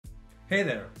Hey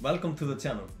there, welcome to the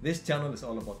channel. This channel is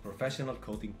all about professional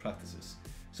coding practices.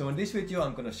 So in this video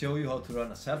I'm going to show you how to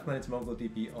run a self-managed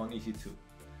MongoDB on EC2.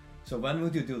 So when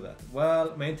would you do that?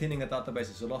 Well, maintaining a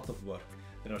database is a lot of work.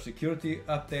 There are security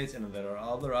updates and there are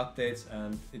other updates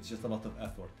and it's just a lot of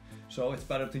effort. So it's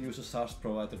better to use a SaaS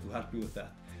provider to help you with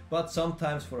that. But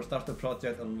sometimes for a starter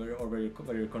project or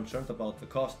where you're concerned about the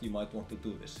cost, you might want to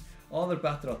do this. Other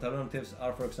better alternatives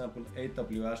are, for example,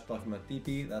 AWS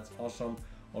DocumentDB, that's awesome,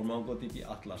 or MongoDB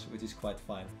Atlas, which is quite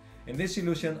fine. In this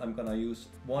solution, I'm gonna use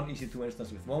one EC2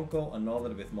 instance with Mongo,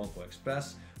 another with Mongo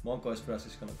Express. Mongo Express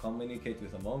is gonna communicate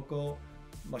with a Mongo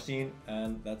machine,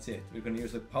 and that's it. We're gonna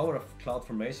use the power of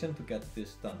CloudFormation to get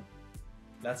this done.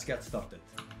 Let's get started.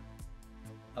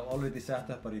 I've already set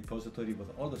up a repository with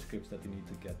all the scripts that you need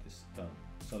to get this done.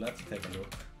 So let's take a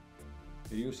look.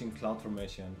 We're using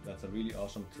CloudFormation. That's a really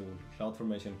awesome tool.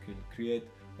 CloudFormation can create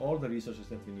all the resources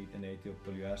that we need in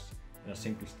AWS in a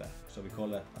single stack. So we call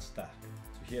that a stack.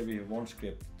 So here we have one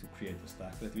script to create a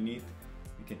stack that we need.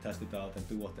 We can test it out and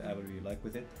do whatever we like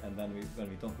with it. And then when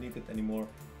we don't need it anymore,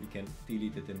 we can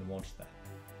delete it in one stack.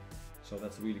 So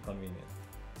that's really convenient.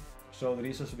 So the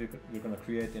resources we're going to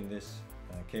create in this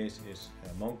case is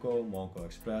Mongo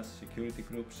Express, security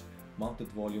groups, mounted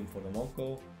volume for the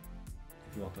Mongo,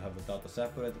 if you want to have the data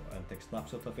separate and take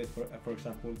snapshot of it, for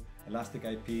example, elastic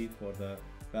IP for the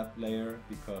web layer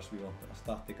because we want a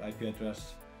static IP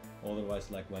address. Otherwise,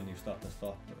 like when you start and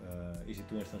stop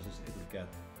EC2 instances, it will get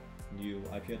new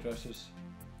IP addresses.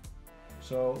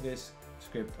 So this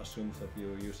script assumes that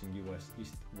you're using US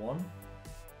East 1.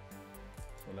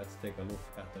 So let's take a look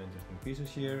at the interesting pieces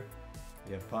here.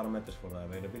 We have parameters for the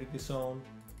availability zone,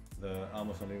 the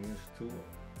Amazon Linux 2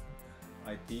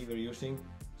 ID we're using,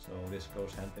 so this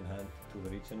goes hand in hand to the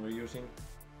region we're using,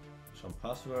 some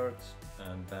passwords,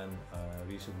 and then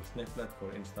a reusable snippet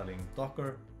for installing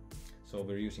Docker. So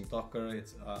we're using Docker.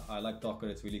 I like Docker,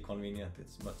 it's really convenient,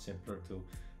 it's much simpler to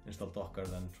install Docker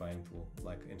than trying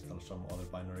to install some other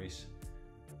binaries.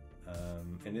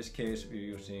 In this case we're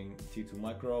using T2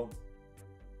 Micro.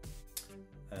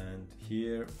 And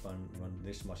here, when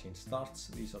this machine starts,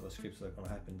 these are the scripts that are going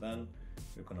to happen then.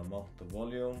 We're going to mount the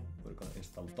volume, we're going to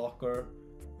install Docker,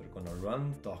 we're going to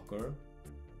run Docker,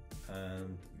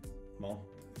 and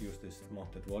use this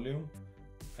mounted volume.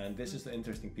 And this is the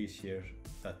interesting piece here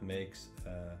that makes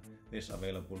this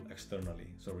available externally.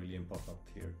 So really important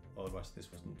here, otherwise this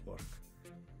wouldn't work.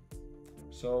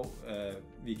 So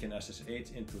we can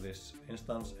SSH into this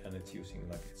instance, and it's using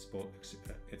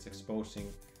it's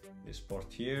exposing this port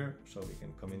here, so we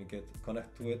can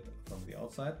connect to it from the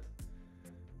outside.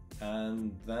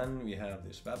 And then we have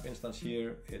this web instance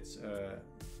here. It's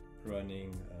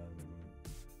running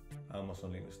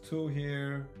Amazon Linux 2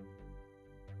 here,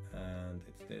 and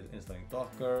it's installing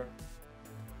Docker,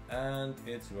 and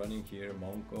it's running here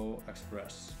Mongo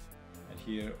Express. And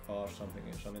here are some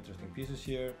interesting pieces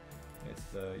here. It's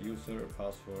the user,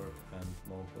 password, and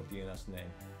Mongo DNS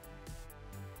name.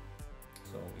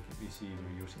 So we see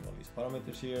we're using all these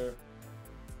parameters here.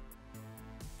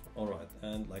 Alright,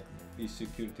 and these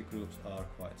security groups are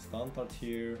quite standard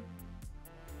here.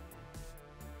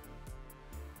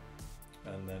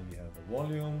 And then we have the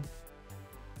volume,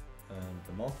 and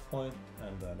the mount point,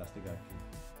 and the elastic IP.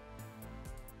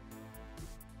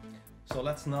 So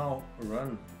let's now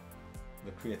run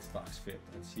the create stack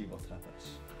script and see what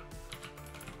happens.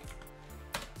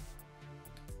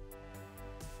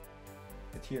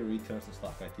 It here returns the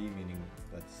stack ID, meaning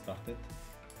that it started.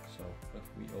 So if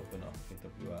we open up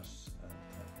AWS and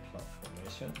type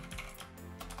CloudFormation,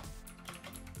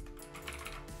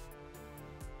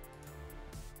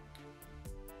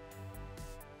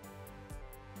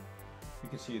 you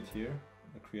can see it here.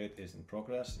 The create is in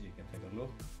progress. You can take a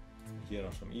look. Here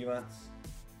are some events.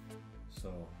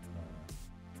 So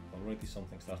already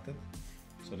something started.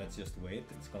 So let's just wait.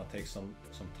 It's gonna take some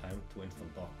time to install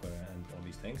Docker and all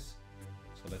these things.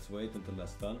 So let's wait until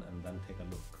that's done and then take a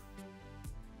look.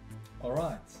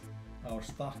 Alright, our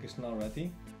stack is now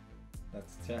ready.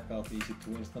 Let's check out the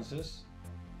EC2 instances.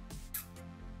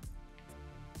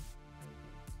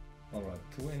 Alright,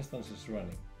 2 instances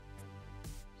running.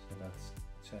 So let's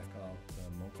check out the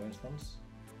Mongo instance.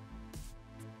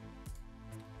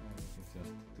 And we can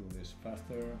just do this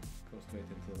faster, go straight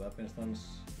into the web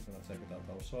instance. We're gonna check it out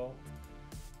also.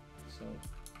 So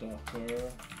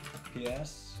Docker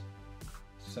PS.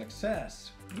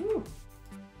 Success! Woo!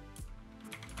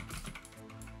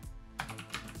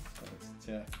 So let's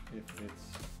check if the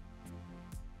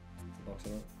logs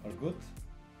are good.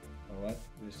 Alright,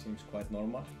 this seems quite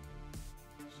normal.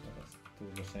 So let's do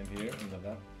the same here in the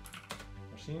web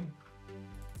machine.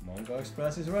 Mongo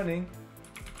Express is running.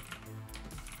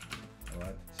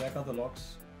 check out the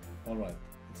logs. Alright,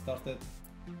 it started,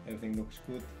 everything looks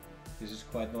good. This is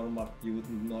quite normal. You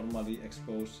wouldn't normally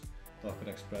expose Docker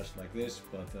Express like this,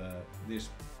 but this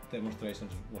demonstration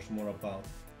was more about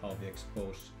how we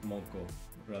expose Mongo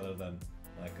rather than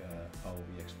like how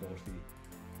we expose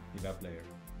the web layer.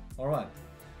 Alright,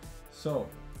 so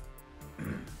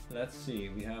let's see,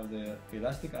 we have the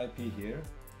Elastic IP here.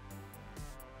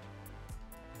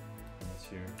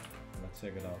 Let's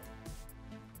check it out.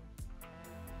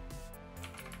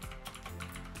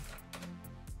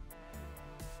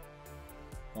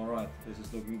 Alright, this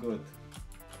is looking good.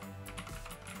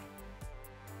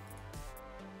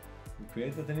 We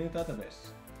created a new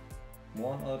database.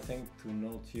 One other thing to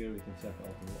note here, we can check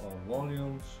out our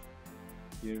volumes.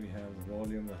 Here we have the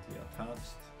volume that we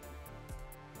attached.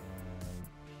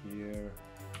 And here,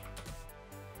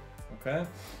 okay.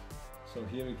 So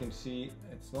here we can see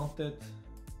it's knotted.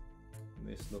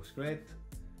 This looks great.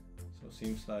 So it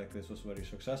seems like this was very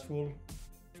successful.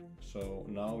 So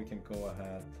now we can go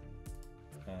ahead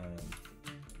and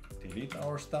delete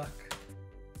our stack,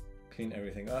 clean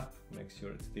everything up, make sure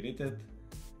it's deleted.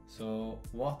 So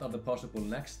what are the possible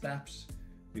next steps?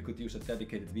 We could use a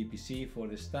dedicated VPC for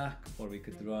this stack, or we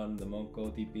could run the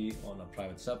MongoDB on a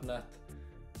private subnet.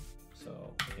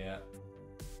 So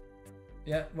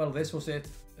yeah, well, this was it.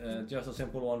 Just a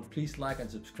simple one. Please like and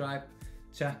subscribe.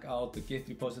 Check out the Git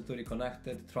repository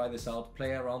connected. Try this out,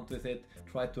 play around with it,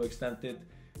 try to extend it.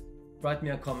 Write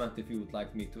me a comment if you would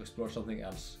like me to explore something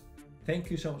else. Thank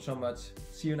you so much.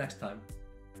 See you next time.